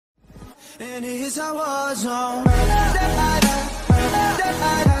And here's a war zone.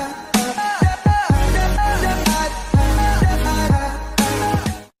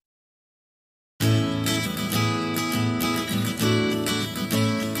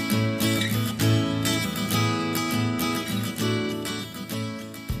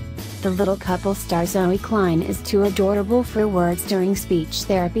 The little couple star Zoey Klein is too adorable for words during speech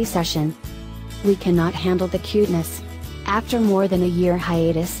therapy session. We cannot handle the cuteness. After more than a year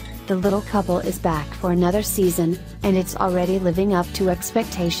hiatus, the little couple is back for another season, and it's already living up to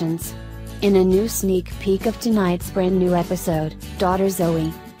expectations. In a new sneak peek of tonight's brand new episode, daughter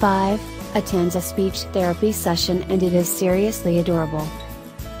Zoey, 5, attends a speech therapy session, and it is seriously adorable.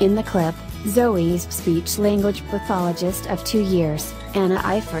 In the clip, Zoey's speech-language pathologist of 2 years,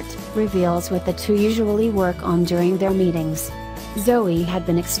 Eifert, reveals what the two usually work on during their meetings. Zoey had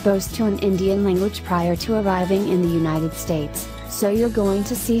been exposed to an Indian language prior to arriving in the United States, so you're going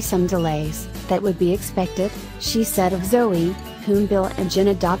to see some delays. That would be expected, she said of Zoey, whom Bill and Jen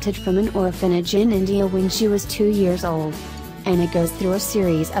adopted from an orphanage in India when she was 2 years old. Anna goes through a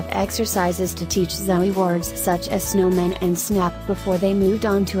series of exercises to teach Zoey words such as snowman and snap before they moved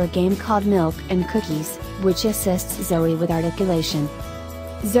on to a game called Milk and Cookies, which assists Zoey with articulation.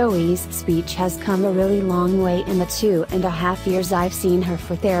 Zoey's speech has come a really long way in the 2.5 years I've seen her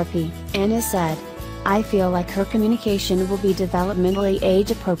for therapy, Anna said. I feel like her communication will be developmentally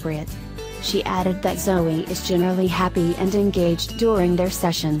age appropriate. She added that Zoey is generally happy and engaged during their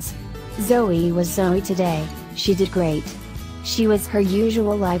sessions. Zoey was Zoey today, she did great. She was her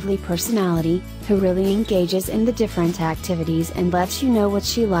usual lively personality, who really engages in the different activities and lets you know what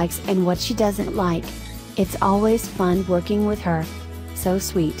she likes and what she doesn't like. It's always fun working with her. So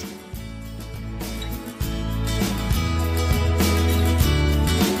sweet.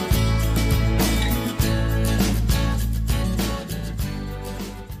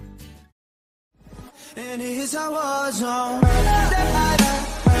 And here's a war zone.